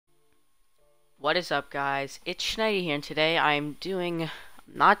What is up, guys? It's Schneidy here, and today not doing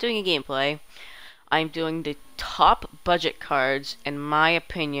a gameplay. I'm doing the top budget cards, in my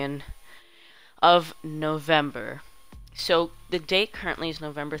opinion, of November. So the date currently is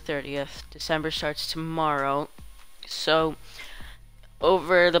November 30th. December starts tomorrow. So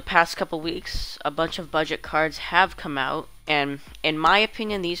over the past couple weeks, a bunch of budget cards have come out, and in my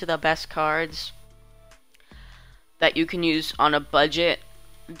opinion, these are the best cards that you can use on a budget.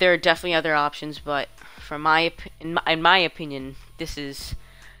 There are definitely other options, but in my opinion, this is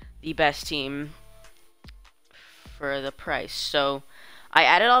the best team for the price. So I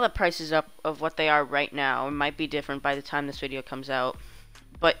added all the prices up of what they are right now. It might be different by the time this video comes out,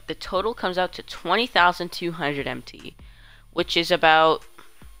 but the total comes out to 20,200 MT, which is about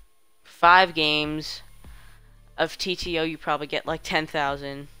 5 games of TTO. You probably get like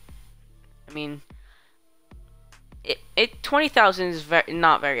 10,000. I mean, 20,000 is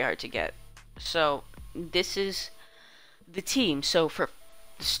not very hard to get. So this is the team. So for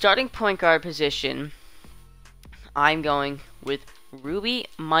the starting point guard position, I'm going with Ruby,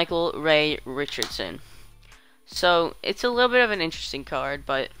 Michael, Ray, Richardson. So it's a little bit of an interesting card,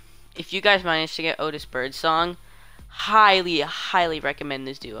 but if you guys manage to get Otis Birdsong, highly recommend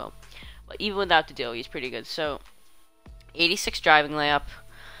this duo. But even without the duo, he's pretty good. So 86 driving layup,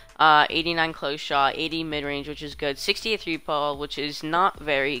 89 close shot, 80 mid-range, which is good, 68 3-ball, which is not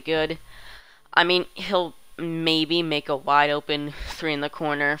very good. I mean, he'll maybe make a wide open 3 in the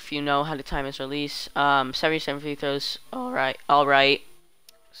corner if you know how to time his release. 77 free throws, alright.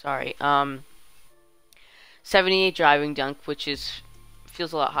 Sorry. 78 driving dunk, which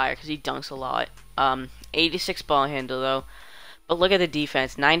feels a lot higher because he dunks a lot. 86 ball handle though. But look at the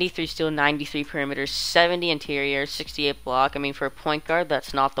defense, 93 steal, 93 perimeter, 70 interior, 68 block. I mean, for a point guard,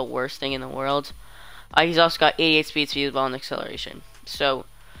 that's not the worst thing in the world. He's also got 88 speed, ball, and acceleration. So,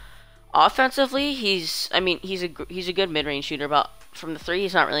 offensively, he's a good mid-range shooter. But from the 3,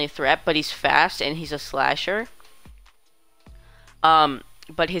 he's not really a threat, but he's fast and he's a slasher.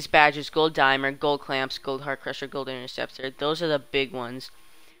 But his badges: gold dimer, gold clamps, gold heart crusher, gold interceptor. Those are the big ones,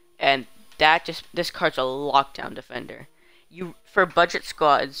 and this card's a lockdown defender. For budget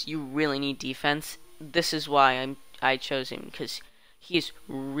squads, you really need defense. This is why I chose him, because he's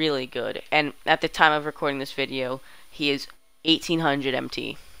really good. And at the time of recording this video, he is 1800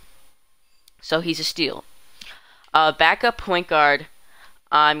 MT. So he's a steal. Backup point guard,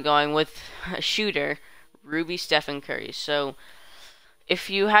 I'm going with a shooter, Ruby, Stephen Curry. So if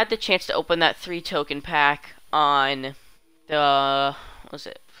you had the chance to open that 3 token pack on the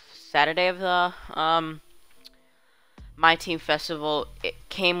Saturday of the Myteam festival, it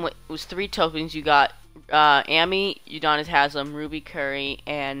was 3 tokens. You got Amy, Udonis Haslam, Ruby Curry,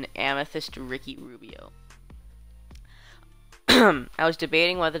 and Amethyst Ricky Rubio. I was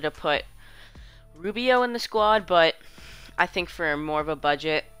debating whether to put Rubio in the squad, but I think for more of a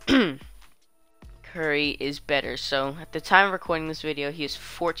budget, Curry is better. So at the time of recording this video, he is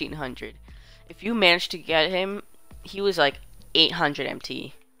 1400. If you managed to get him, he was like 800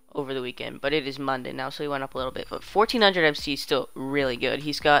 MT over the weekend, but it is Monday now, so he went up a little bit. But 1400 MC is still really good.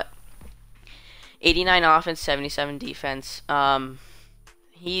 He's got 89 offense, 77 defense.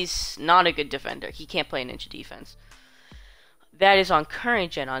 He's not a good defender. He can't play an inch of defense. That is on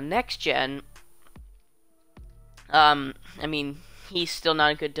current gen. On next gen, I mean, he's still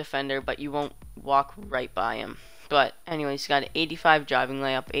not a good defender, but you won't walk right by him. But anyway, he's got 85 driving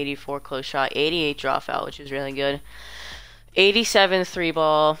layup, 84 close shot, 88 draw foul, which is really good. 87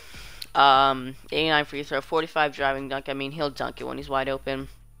 3-ball, 89 free throw, 45 driving dunk. I mean, he'll dunk it when he's wide open.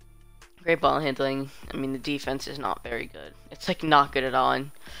 Great ball handling. I mean, the defense is not very good. It's like not good at all.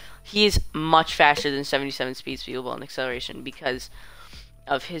 And he's much faster than 77 speed, ball, and acceleration because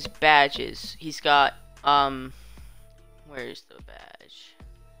of his badges. He's got where's the badge?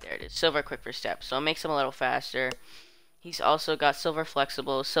 There it is. Silver quick for step. So it makes him a little faster. He's also got silver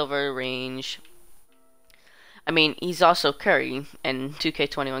flexible, silver range. I mean, he's also Curry, and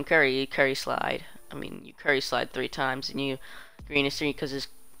 2K21 Curry slide. I mean, you Curry slide 3 times, and you green is 3 because his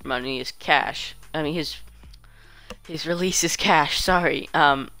money is cash. I mean, his release is cash. Sorry.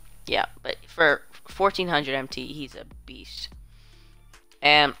 Yeah, but for 1400 MT, he's a beast.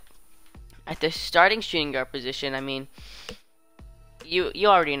 And at the starting shooting guard position, I mean, you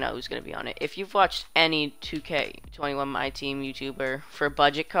already know who's gonna be on it. If you've watched any 2K21 Myteam YouTuber for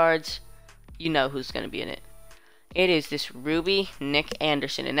budget cards, you know who's gonna be in it. It is this Ruby Nick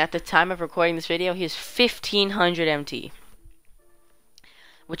Anderson, and at the time of recording this video, he is 1500 MT,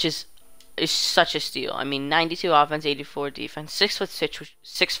 which is such a steal. I mean, 92 offense, 84 defense,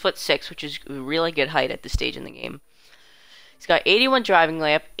 6'6", which is really good height at this stage in the game. He's got 81 driving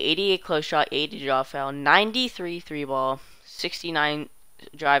layup, 88 close shot, 80 draw foul, 93 three ball, 69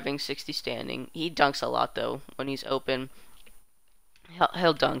 driving, 60 standing. He dunks a lot though when he's open.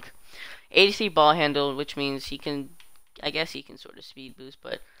 He'll dunk. 83 ball handle, which means he can, I guess he can sort of speed boost,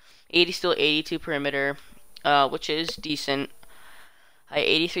 but 80 still 82 perimeter, which is decent.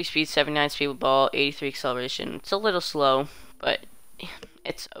 83 speed, 79 speed with ball, 83 acceleration. It's a little slow, but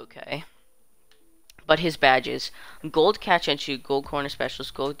it's okay. But his badges: gold catch and shoot, gold corner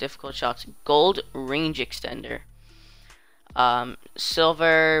specialist, gold difficult shots, gold range extender.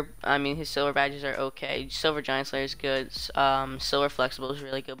 Silver, I mean, his silver badges are okay. Silver Giant Slayer is good. Silver Flexible is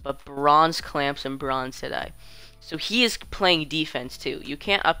really good. But bronze clamps and bronze Sedai. So he is playing defense too. You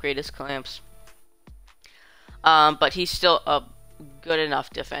can't upgrade his clamps. But he's still a good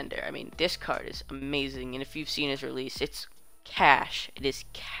enough defender. I mean, this card is amazing. And if you've seen his release, it's cash. It is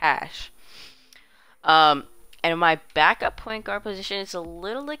cash. And my backup point guard position is a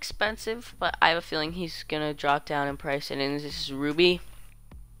little expensive, but I have a feeling he's gonna drop down in price. And this is Ruby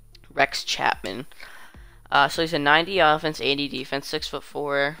Rex Chapman. So he's a 90 offense, 80 defense,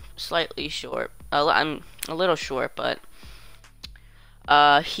 6'4", slightly short. I'm a little short, but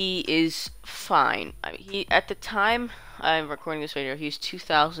he is fine. I mean, he, at the time I'm recording this video, he's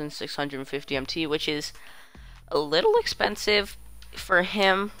 2,650 MT, which is a little expensive for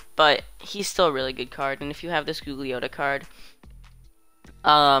him, but he's still a really good card. And if you have this Gugliotta card,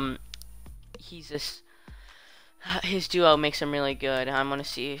 he's just, his duo makes him really good. I'm gonna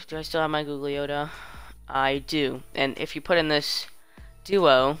see, do I still have my Gugliotta? I do. And if you put in this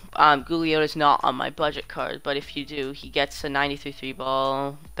duo, Gugliotta's not on my budget card, but if you do, he gets a 93 3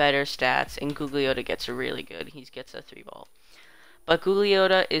 ball, better stats, and Gugliotta gets a really good. He gets a 3 ball. But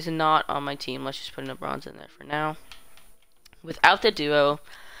Gugliotta is not on my team. Let's just put in a bronze in there for now. Without the duo,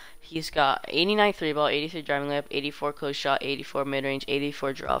 he's got 89 3 ball, 83 driving layup, 84 close shot, 84 mid range,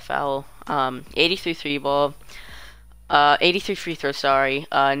 84 draw foul, 83 3 ball, 83 free throw, sorry,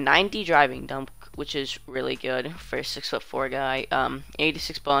 90 driving dunk, which is really good for a 6'4" guy,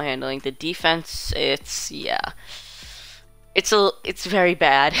 86 ball handling. The defense, it's very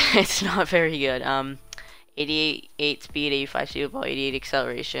bad. It's not very good. 88 speed, 85 speed ball, 88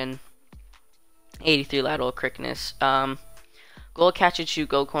 acceleration, 83 lateral quickness. Gold catch and shoot,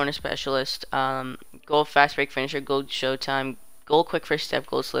 gold corner specialist, gold fast break finisher, gold showtime, gold quick first step,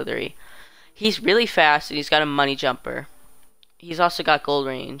 gold slithery. He's really fast and he's got a money jumper. He's also got gold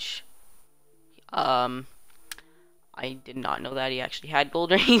range. I did not know that he actually had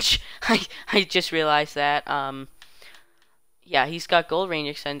gold range. I just realized that. Yeah, he's got gold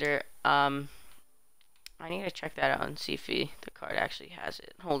range extender. I need to check that out and see if the card actually has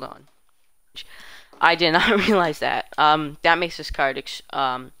it. Hold on. I did not realize that. That makes this card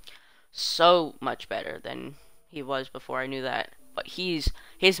so much better than he was before I knew that. But his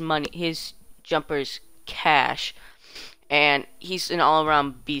jumper's cash, and he's an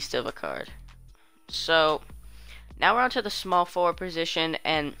all-around beast of a card. So now we're on to the small forward position,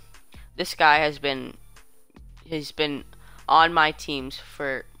 and this guy has been on my teams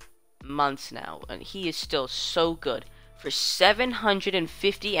for months now, and he is still so good. For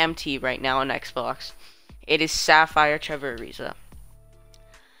 750 MT right now on Xbox, it is Sapphire Trevor Ariza.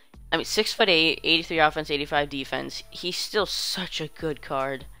 I mean, 6'8", 83 offense, 85 defense. He's still such a good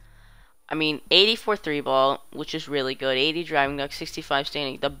card. I mean, 84 3 ball, which is really good. 80 driving dunk, 65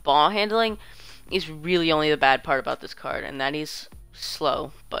 standing. The ball handling is really only the bad part about this card, and that he's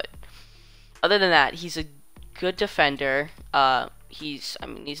slow. But other than that, he's a good defender. He's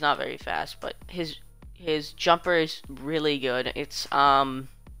not very fast, but his jumper is really good. It's I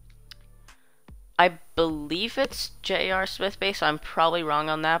believe it's J.R. Smith base. I'm probably wrong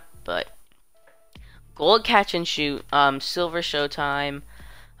on that, but gold catch and shoot, silver showtime,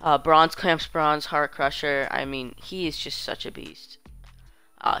 bronze clamps, bronze heart crusher. I mean, he is just such a beast.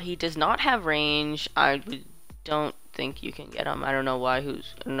 He does not have range. I don't think you can get him. I don't know why. I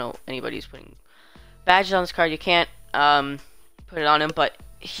don't know anybody's putting badges on this card. You can't put it on him, but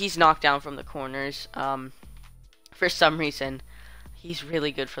he's knocked down from the corners. For some reason, he's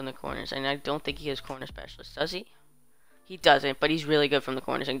really good from the corners, and I don't think he has corner specialist. Does he? He doesn't, but he's really good from the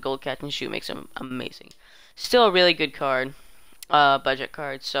corners, and gold catch and shoot makes him amazing. Still a really good card, budget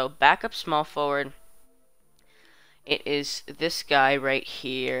card. So backup small forward, it is this guy right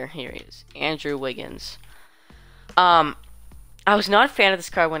here. Here he is, Andrew Wiggins. I was not a fan of this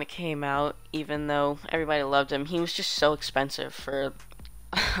card when it came out, even though everybody loved him. He was just so expensive for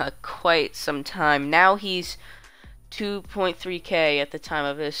quite some time. Now he's 2.3k at the time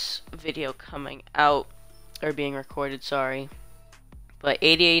of this video coming out, or being recorded, sorry. But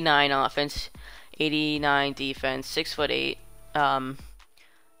 89 offense, 89 defense, 6'8", I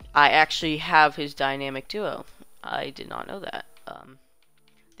actually have his dynamic duo. I did not know that.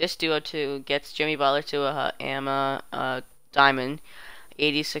 This duo too gets Jimmy Butler to a diamond,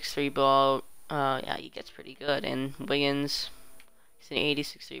 86 three ball. Yeah, he gets pretty good. And Wiggins, he's an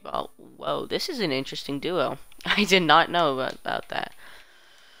 86 three ball. Whoa, this is an interesting duo. I did not know about that.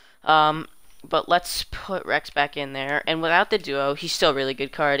 But let's put Rex back in there. And without the duo, he's still a really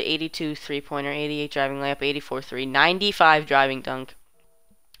good card. 82 three-pointer, 88 driving layup, 84 three, 95 driving dunk.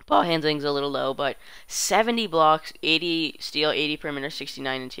 Ball handling's a little low, but 70 blocks, 80 steal, 80 perimeter,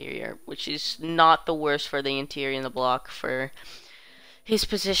 69 interior, which is not the worst for the interior and the block for his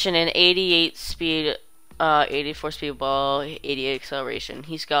position. And 88 speed, 84 speed ball, 88 acceleration.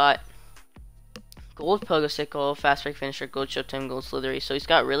 He's got gold pogo stick, gold fast break finisher, gold showtime, gold slithery. So he's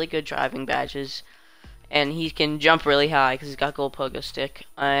got really good driving badges, and he can jump really high because he's got gold pogo stick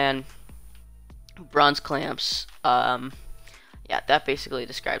and bronze clamps. Yeah, that basically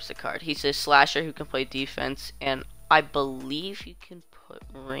describes the card. He's a slasher who can play defense, and I believe you can put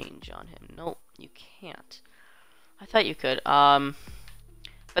range on him. Nope, you can't. I thought you could. But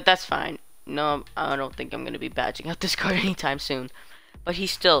that's fine. No, I don't think I'm gonna be badging out this card anytime soon. But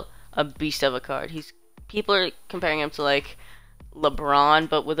he's still a beast of a card. People are comparing him to like LeBron,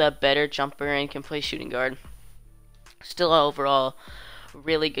 but with a better jumper and can play shooting guard. Still overall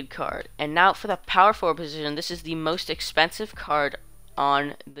really good card. And now for the power forward position, this is the most expensive card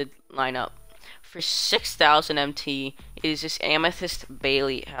on the lineup. For 6,000 MT, it is this Amethyst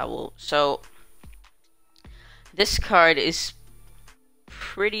Bailey Howell. So this card is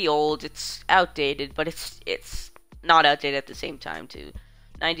pretty old. It's outdated, but it's not outdated at the same time too.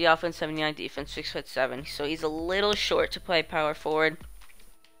 90 offense, 79 defense, 6'7". So he's a little short to play power forward.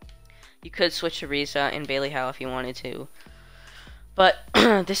 You could switch to Ariza and Bailey Howell if you wanted to. But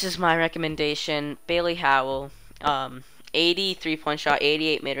this is my recommendation. Bailey Howell, 80 3-point shot,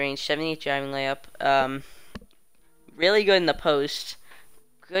 88 mid-range, 78 driving layup. Really good in the post.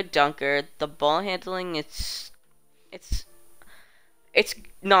 Good dunker. The ball handling, it's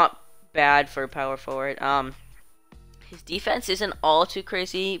not bad for a power forward. His defense isn't all too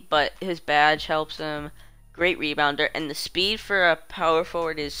crazy, but his badge helps him. Great rebounder, and the speed for a power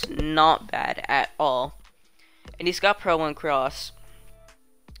forward is not bad at all. And he's got Pro 1 cross.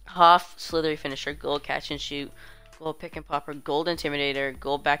 Hoff, slithery finisher, gold catch and shoot, gold pick and popper, gold intimidator,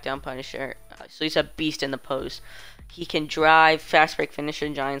 gold back down punisher. So he's a beast in the post. He can drive, fast break finisher,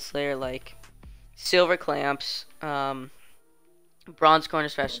 and giant slayer, like silver clamps, bronze corner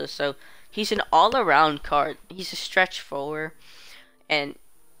specialist. So he's an all-around card. He's a stretch forward, and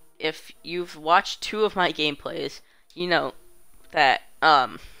if you've watched 2 of my gameplays, you know that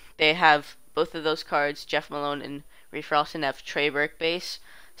they have both of those cards. Jeff Malone and Ray Frosten have Trey Burke base.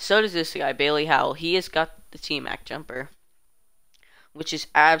 So does this guy, Bailey Howell. He has got the T-Mac jumper, which is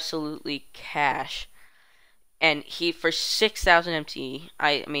absolutely cash. And he, for 6,000 MT,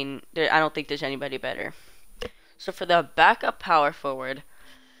 I mean, I don't think there's anybody better. So for the backup power forward,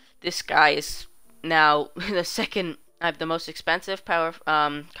 this guy is now the second. I have the most expensive power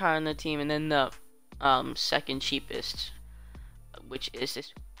card on the team, and then the second cheapest, which is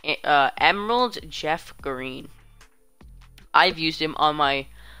this Emerald Jeff Green. I've used him on my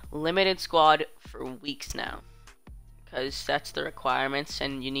limited squad for weeks now, because that's the requirements,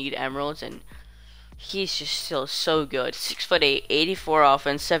 and you need emeralds, and he's just still so good. 6'8", 84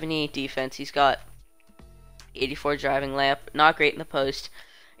 offense, 78 defense. He's got 84 driving layup, not great in the post.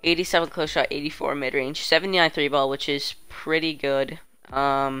 87 close shot, 84 mid range, 79 three ball, which is pretty good.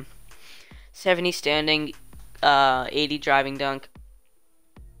 70 standing, 80 driving dunk.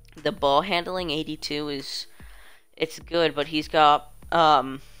 The ball handling, 82 it's good, but he's got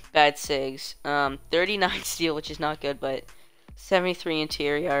bad sigs. 39 steal, which is not good, but 73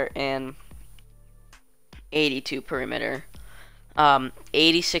 interior and 82 perimeter.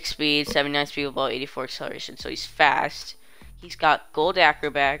 86 speed, 79 speed with ball, 84 acceleration. So he's fast. He's got gold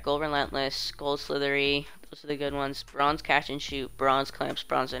acrobat, gold relentless, gold slithery. Those are the good ones. Bronze catch and shoot, bronze clamps,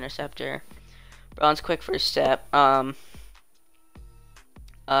 bronze interceptor, bronze quick first step. Can't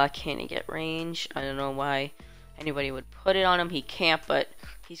he get range? I don't know why anybody would put it on him. He can't, but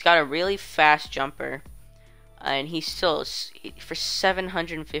he's got a really fast jumper, and he's still for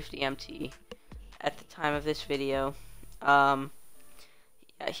 750 MT at the time of this video. Yeah,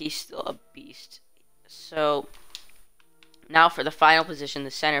 he's still a beast. So now for the final position,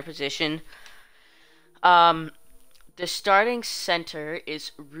 the center position. The starting center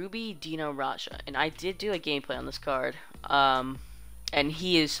is Ruby Dino Raja, and I did do a gameplay on this card. And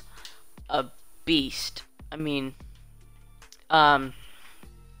he is a beast. I mean,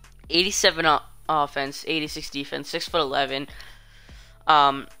 87 offense, 86 defense, 6'11".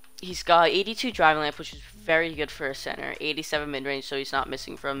 Um, he's got 82 driving lamp, which is very good for a center. 87 mid range, so he's not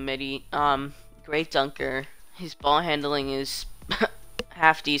missing from midi. Great dunker. His ball handling is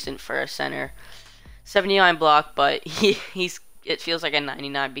half decent for a center. 79 block, but it feels like a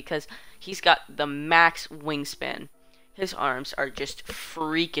 99 because he's got the max wingspan. His arms are just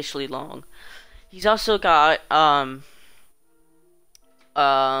freakishly long. He's also got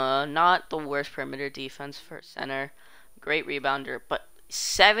not the worst perimeter defense for center. Great rebounder, but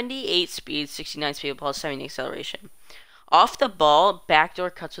 78 speed, 69 speed ball, 70 acceleration. Off the ball, backdoor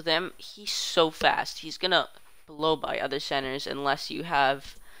cuts with him. He's so fast. He's gonna blow by other centers unless you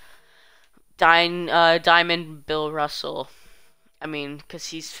have Diamond Bill Russell. I mean, because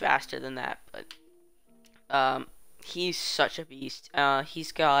he's faster than that, but he's such a beast.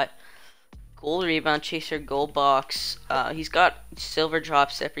 He's got gold rebound chaser, gold box. He's got silver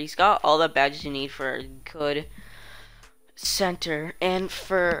drop stepper. He's got all the badges you need for a good center. And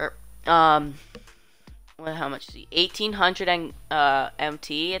for well, how much is he? 1800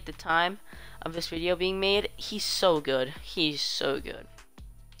 MT at the time of this video being made. He's so good. He's so good.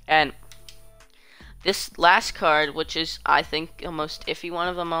 And this last card, which is I think the most iffy one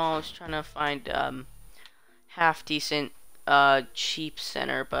of them all, I was trying to find half decent cheap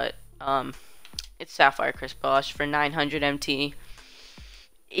center, but it's Sapphire Chris Bosh for 900 MT.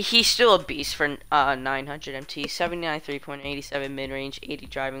 He's still a beast for 900 MT. 79 3-point, 87 mid-range, 80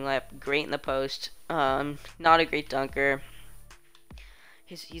 driving lap. Great in the post. Not a great dunker.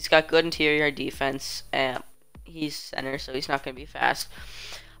 He's got good interior defense. He's center, so he's not going to be fast.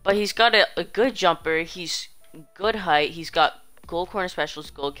 But he's got a good jumper. He's good height. He's got gold corner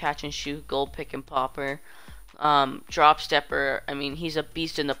specials, gold catch and shoot, gold pick and popper. Drop stepper. I mean, he's a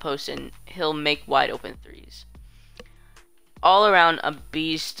beast in the post, and he'll make wide open threes. All around a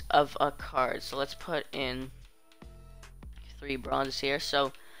beast of a card. So let's put in 3 bronzes here.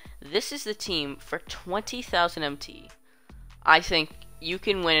 So this is the team for 20,000 MT. I think you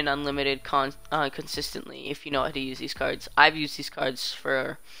can win an unlimited consistently if you know how to use these cards. I've used these cards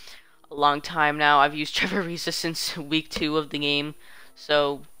for a long time now. I've used Trevor Ariza since week 2 of the game.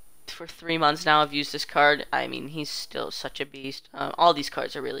 So for 3 months now I've used this card. I mean, he's still such a beast. All these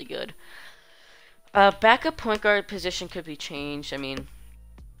cards are really good. Backup point guard position could be changed. I mean,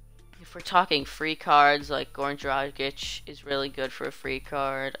 if we're talking free cards, like Goran Dragic is really good for a free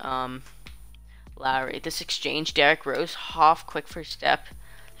card. Lowry, this exchange, Derrick Rose, half quick first step.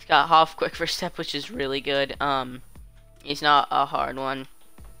 He's got half quick first step, which is really good. He's not a hard one.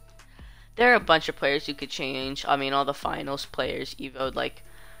 There are a bunch of players you could change. I mean, all the finals players evoed, like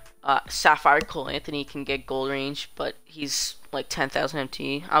Sapphire Cole Anthony can get gold range, but he's like 10,000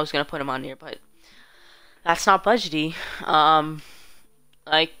 MT. I was gonna put him on here, but that's not budgety.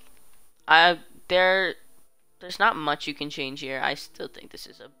 There's not much you can change here. I still think this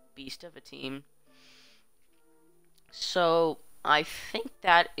is a beast of a team. So I think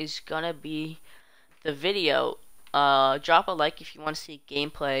that is gonna be the video. Drop a like if you want to see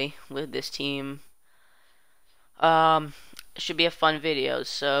gameplay with this team. It should be a fun video.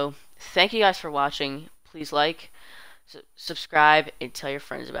 So thank you guys for watching. Please like, subscribe, and tell your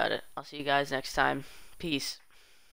friends about it. I'll see you guys next time. Peace.